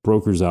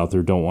brokers out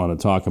there don't want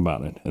to talk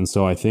about it. And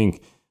so I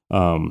think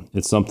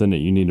it's something that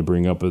you need to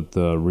bring up at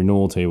the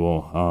renewal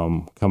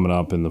table coming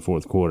up in the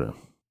fourth quarter.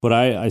 But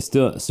I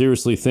still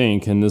seriously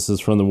think, and this is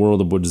from the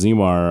world of Butch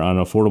Zemar, on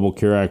Affordable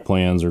Care Act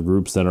plans or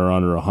groups that are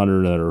under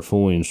 100 that are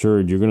fully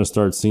insured, you're going to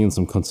start seeing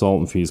some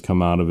consultant fees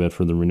come out of it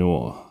for the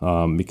renewal.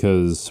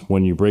 Because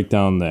when you break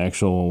down the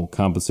actual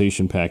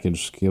compensation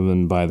package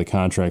given by the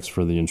contracts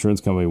for the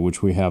insurance company,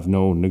 which we have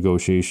no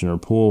negotiation or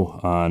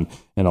pull on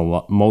in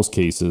most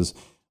cases,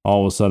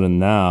 all of a sudden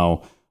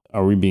now,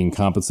 are we being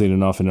compensated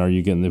enough and are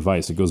you getting the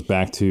advice? It goes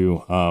back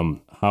to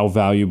how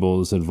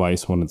valuable is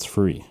advice when it's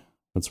free?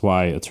 That's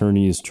why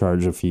attorneys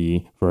charge a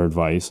fee for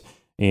advice,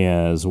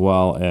 as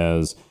well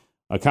as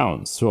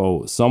accounts.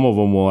 So some of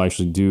them will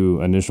actually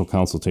do initial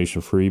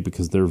consultation free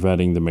because they're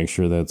vetting to make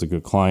sure that it's a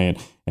good client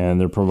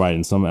and they're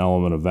providing some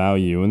element of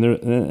value,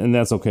 and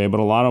that's okay. But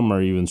a lot of them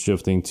are even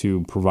shifting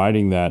to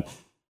providing that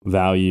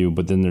value,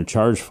 but then they're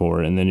charged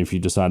for it. And then if you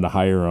decide to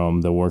hire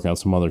them, they'll work out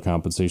some other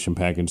compensation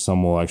package.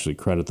 Some will actually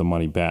credit the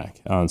money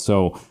back.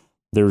 So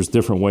there's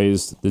different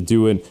ways to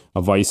do it.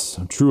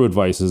 True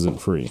advice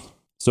isn't free.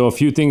 So a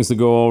few things to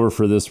go over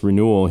for this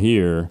renewal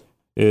here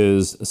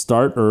is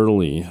start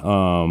early.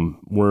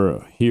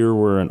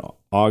 We're in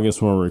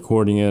August when we're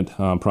recording it,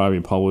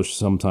 probably published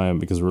sometime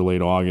because we're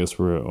late August.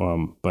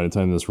 By the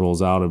time this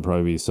rolls out, it'll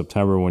probably be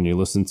September when you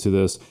listen to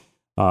this.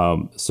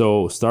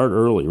 So start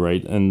early,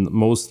 right? And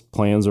most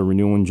plans are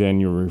renewing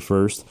January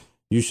 1st.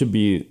 You should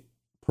be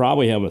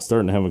probably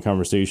starting to have a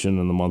conversation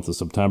in the month of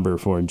September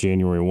for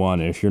January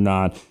 1. If you're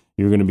not,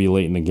 you're going to be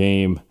late in the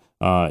game.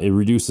 It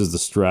reduces the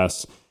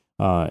stress.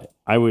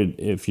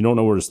 If you don't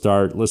know where to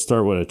start, let's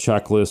start with a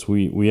checklist.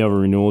 We have a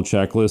renewal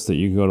checklist that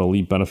you can go to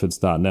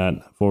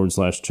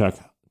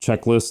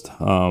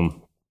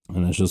elitebenefits.net/checklist.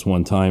 And that's just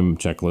one time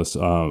checklist,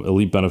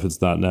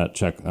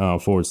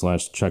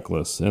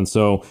 elitebenefits.net/checklist. And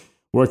so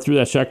work through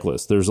that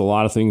checklist. There's a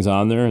lot of things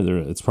on there.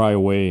 It's probably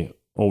way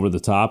over the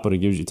top, but it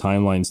gives you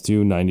timelines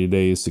too, 90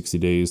 days, 60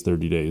 days,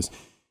 30 days.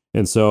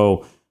 And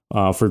so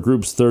for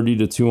groups 30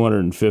 to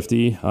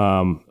 250,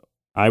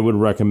 I would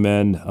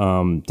recommend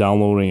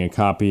downloading a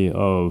copy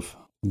of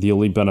the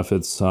Elite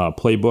Benefits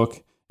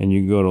playbook, and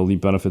you can go to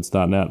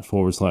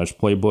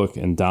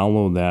elitebenefits.net/playbook and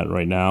download that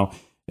right now.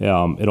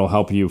 It'll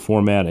help you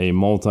format a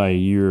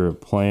multi-year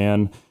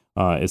plan.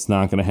 It's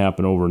not going to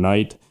happen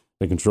overnight.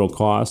 The control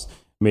cost.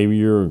 Maybe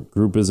your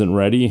group isn't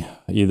ready,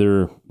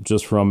 either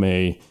just from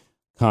a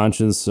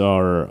conscience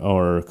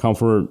or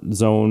comfort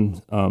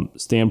zone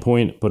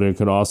standpoint, but it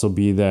could also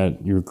be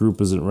that your group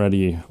isn't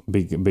ready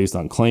based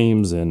on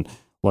claims and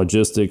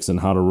logistics and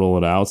how to roll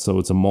it out. So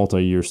it's a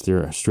multi-year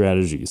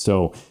strategy.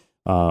 So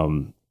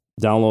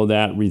download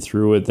that, read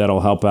through it. That'll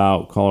help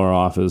out. Call our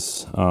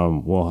office.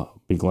 We'll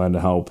be glad to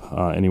help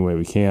any way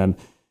we can.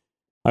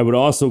 I would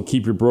also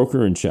keep your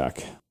broker in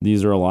check.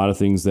 These are a lot of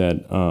things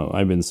that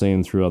I've been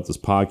saying throughout this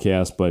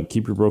podcast, but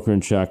keep your broker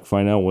in check.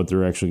 Find out what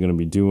they're actually going to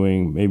be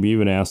doing. Maybe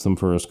even ask them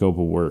for a scope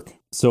of work.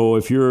 So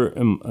if you're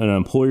an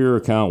employer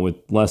account with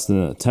less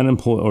than 10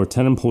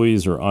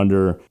 employees or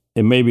under,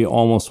 it may be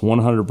almost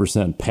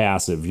 100%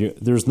 passive.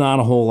 There's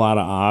not a whole lot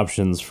of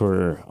options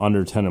for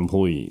under 10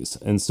 employees.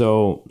 And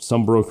so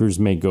some brokers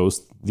may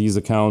ghost these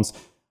accounts.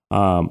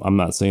 I'm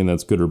not saying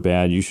that's good or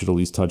bad. You should at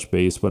least touch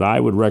base. But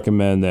I would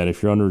recommend that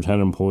if you're under 10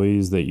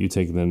 employees, that you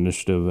take the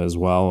initiative as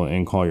well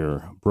and call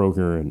your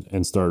broker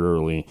and start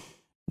early.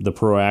 The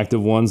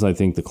proactive ones, I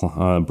think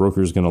the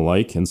broker is going to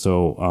like. And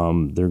so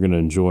they're going to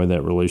enjoy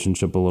that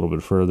relationship a little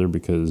bit further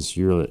because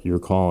you're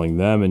calling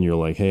them and you're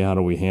like, hey, how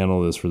do we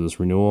handle this for this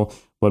renewal?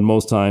 But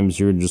most times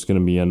you're just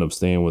going to end up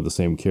staying with the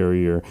same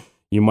carrier.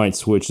 You might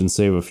switch and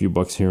save a few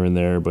bucks here and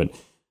there, but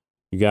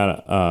you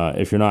gotta,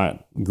 if you're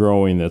not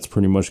growing, that's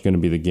pretty much going to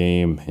be the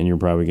game, and you're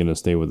probably going to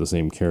stay with the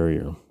same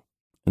carrier.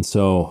 And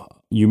so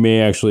you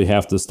may actually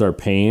have to start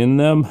paying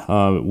them.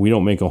 We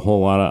don't make a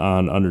whole lot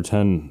on under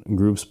 10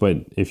 groups, but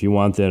if you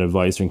want that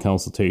advice and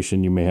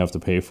consultation, you may have to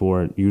pay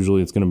for it.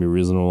 Usually it's going to be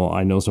reasonable.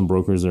 I know some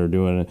brokers that are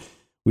doing it.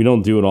 We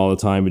don't do it all the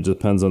time. It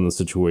depends on the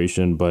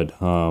situation, but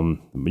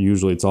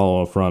usually it's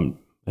all upfront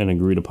and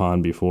agreed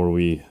upon before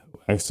we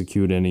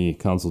execute any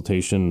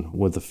consultation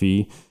with a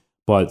fee.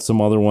 But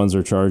some other ones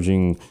are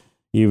charging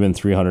even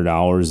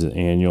 $300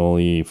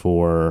 annually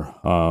for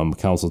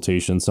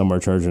consultation. Some are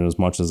charging as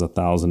much as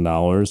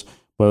 $1,000.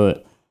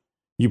 But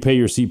you pay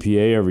your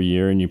CPA every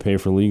year and you pay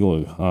for legal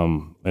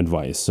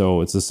advice.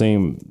 So it's the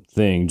same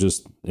thing.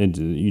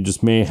 You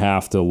just may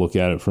have to look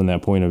at it from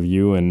that point of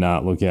view and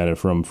not look at it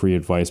from free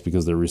advice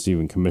because they're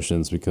receiving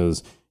commissions,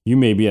 because you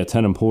may be at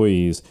 10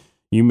 employees.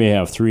 You may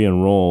have 3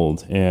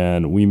 enrolled,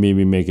 and we may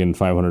be making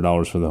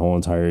 $500 for the whole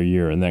entire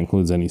year. And that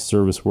includes any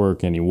service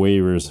work, any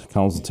waivers,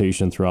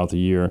 consultation throughout the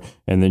year.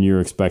 And then you're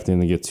expecting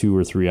to get 2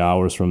 or 3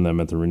 hours from them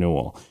at the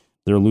renewal.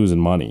 They're losing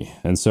money.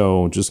 And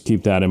so just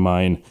keep that in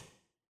mind.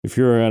 If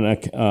you're an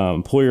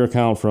employer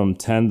account from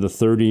 10 to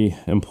 30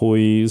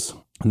 employees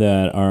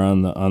that are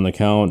on the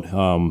account,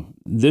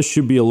 this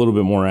should be a little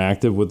bit more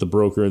active with the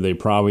broker. They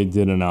probably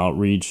did an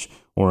outreach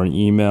or an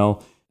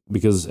email,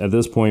 because at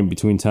this point,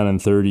 between 10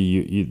 and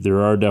 30,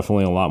 there are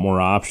definitely a lot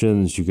more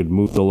options. You could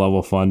move to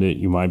level fund it.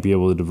 You might be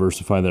able to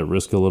diversify that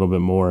risk a little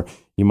bit more.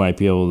 You might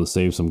be able to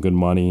save some good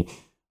money,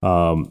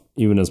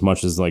 even as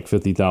much as like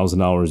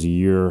 $50,000 a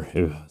year,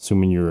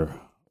 assuming your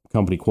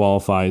company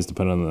qualifies,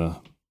 depending on the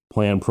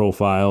plan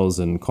profiles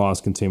and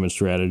cost containment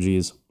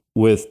strategies.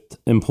 With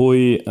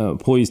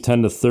employees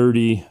 10 to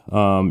 30,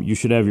 you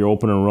should have your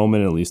open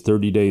enrollment at least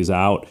 30 days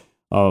out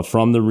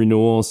from the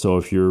renewal. So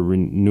if your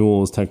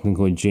renewal is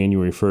technically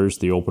January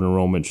 1st, the open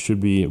enrollment should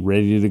be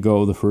ready to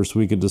go the first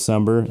week of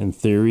December in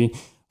theory.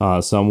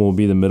 Some will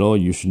be the middle.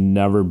 You should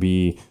never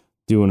be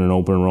doing an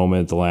open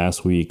enrollment the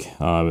last week.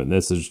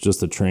 This is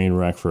just a train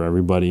wreck for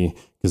everybody,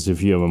 because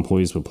if you have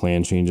employees with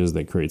plan changes,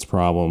 that creates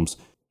problems.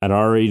 At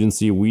our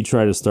agency, we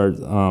try to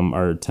start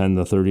our 10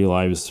 to 30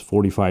 lives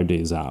 45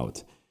 days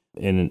out.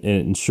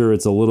 And sure,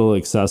 it's a little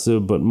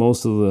excessive, but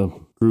most of the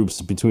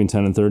groups between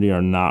 10 and 30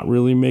 are not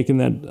really making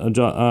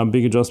that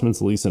big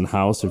adjustments, at least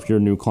in-house. If you're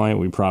a new client,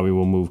 we probably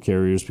will move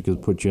carriers because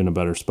it puts you in a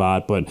better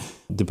spot, but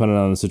depending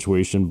on the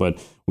situation.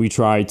 But we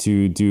try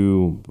to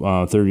do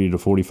 30 to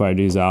 45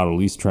 days out, at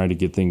least try to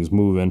get things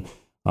moving.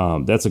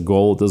 That's a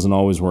goal. It doesn't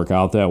always work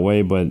out that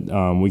way, but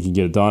we can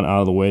get it done out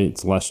of the way.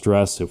 It's less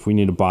stress. If we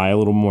need to buy a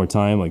little more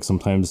time, like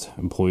sometimes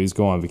employees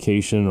go on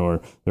vacation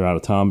or they're out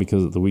of town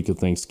because of the week of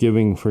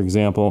Thanksgiving, for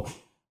example,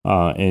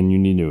 and you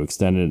need to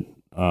extend it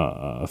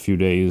a few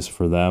days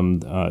for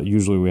them.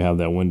 Usually we have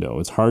that window.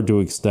 It's hard to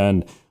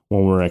extend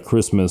when we're at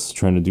Christmas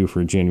trying to do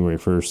for a January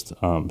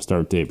 1st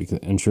start date, because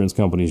insurance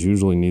companies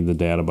usually need the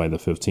data by the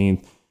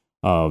 15th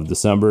of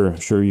December.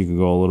 Sure, you can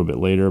go a little bit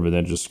later, but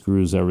that just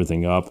screws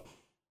everything up.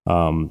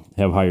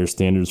 Have higher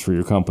standards for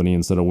your company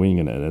instead of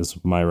winging it, is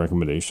my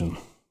recommendation.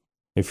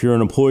 If you're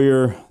an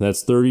employer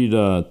that's 30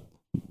 to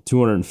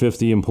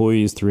 250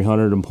 employees,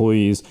 300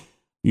 employees,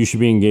 you should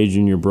be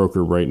engaging your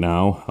broker right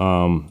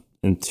now.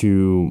 And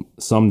to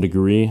some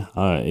degree,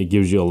 it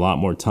gives you a lot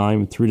more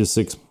time. 3 to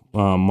 6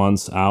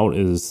 months out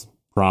is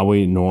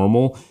probably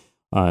normal.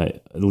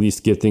 At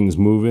least get things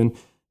moving.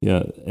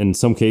 Yeah, in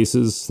some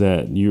cases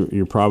that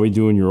you're probably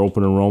doing your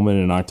open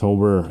enrollment in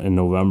October and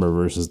November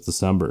versus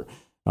December.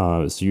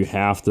 So you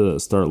have to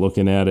start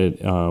looking at it.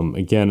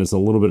 Again, it's a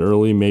little bit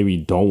early. Maybe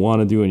you don't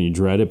want to do it and you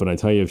dread it. But I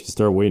tell you, if you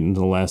start waiting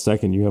until the last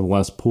second, you have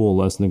less pool,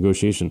 less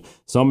negotiation.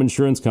 Some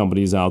insurance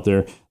companies out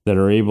there that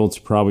are able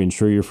to probably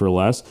insure you for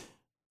less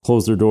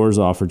close their doors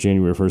off for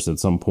January 1st at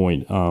some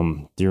point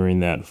during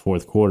that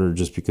fourth quarter,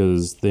 just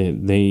because they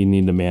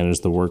need to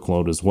manage the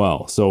workload as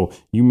well. So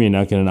you may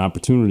not get an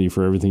opportunity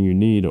for everything you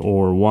need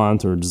or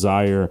want or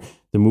desire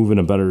to move in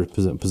a better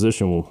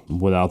position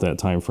without that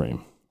time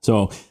frame.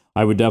 So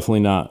I would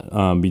definitely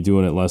not be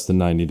doing it less than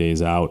 90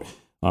 days out.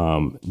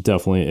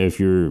 Definitely, if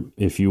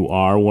you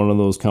are one of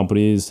those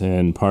companies,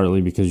 and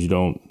partly because you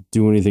don't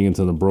do anything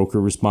until the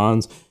broker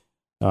responds,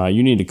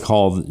 you need to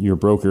call your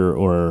broker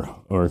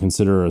or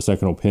consider a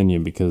second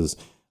opinion, because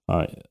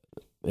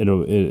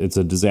it's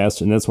a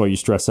disaster, and that's why you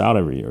stress out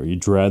every year. You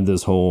dread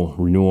this whole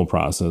renewal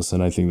process,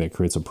 and I think that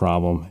creates a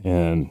problem,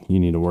 and you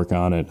need to work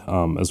on it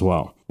as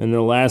well. And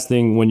the last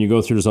thing, when you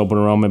go through this open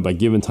enrollment, by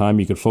given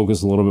time, you could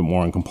focus a little bit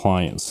more on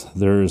compliance.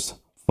 There's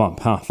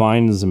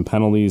fines and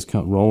penalties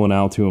rolling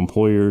out to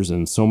employers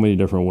in so many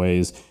different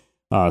ways,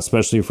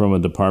 especially from a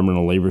Department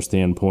of Labor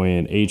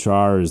standpoint.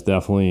 HR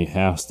definitely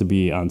has to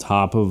be on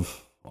top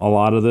of a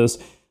lot of this,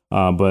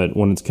 but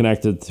when it's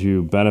connected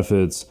to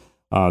benefits,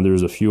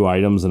 there's a few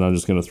items, and I'm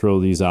just going to throw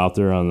these out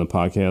there on the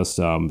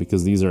podcast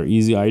because these are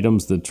easy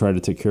items to try to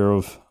take care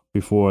of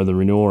before the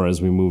renewal or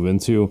as we move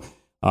into.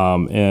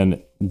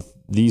 And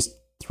these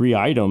 3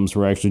 items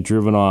were actually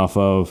driven off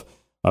of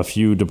a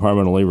few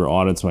Department of Labor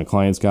audits my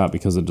clients got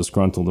because of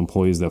disgruntled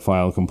employees that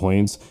filed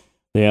complaints.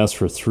 They asked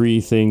for 3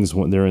 things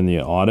when they're in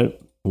the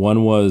audit.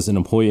 One was an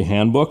employee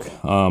handbook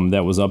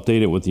that was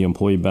updated with the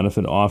employee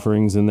benefit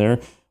offerings in there.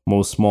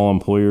 Most small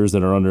employers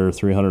that are under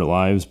 300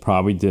 lives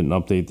probably didn't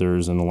update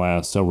theirs in the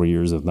last several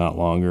years, if not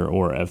longer,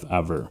 or if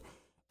ever.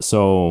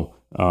 So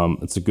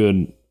it's a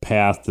good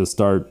path to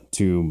start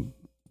to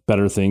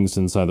better things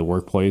inside the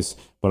workplace,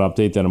 but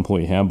update that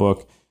employee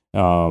handbook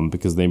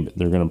because they're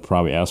going to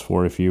probably ask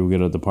for it if you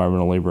get a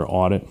Department of Labor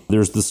audit.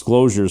 There's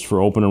disclosures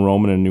for open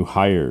enrollment and new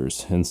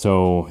hires, and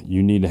so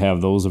you need to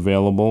have those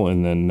available,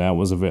 and then that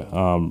was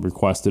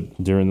requested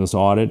during this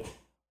audit,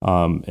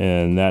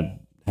 and that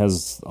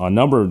has a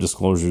number of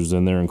disclosures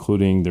in there,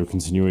 including their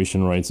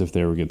continuation rights if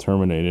they ever get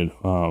terminated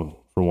for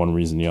one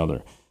reason or the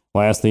other.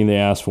 Last thing they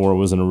asked for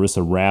was an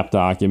ERISA wrap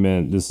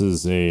document. This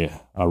is a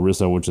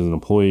ERISA, which is an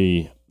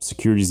Employee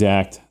Securities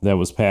Act that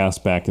was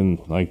passed back in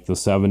like the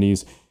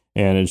 70s.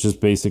 And it's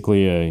just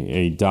basically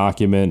a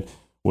document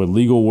with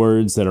legal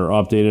words that are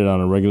updated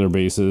on a regular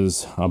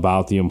basis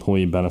about the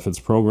employee benefits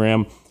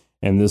program.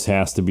 And this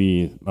has to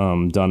be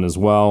done as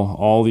well.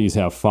 All these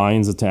have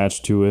fines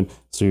attached to it,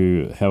 so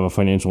you have a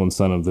financial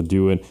incentive to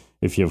do it.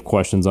 If you have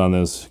questions on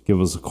this, give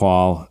us a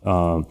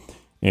call.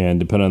 And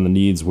depending on the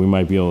needs, we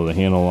might be able to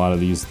handle a lot of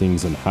these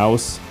things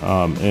in-house.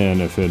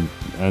 And if it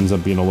ends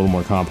up being a little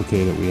more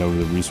complicated, we have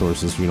the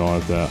resources. You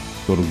don't have to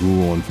go to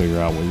Google and figure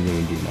out what you're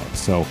going to do next.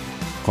 So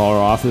call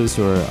our office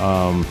or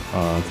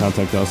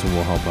contact us, and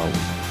we'll help out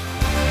with it.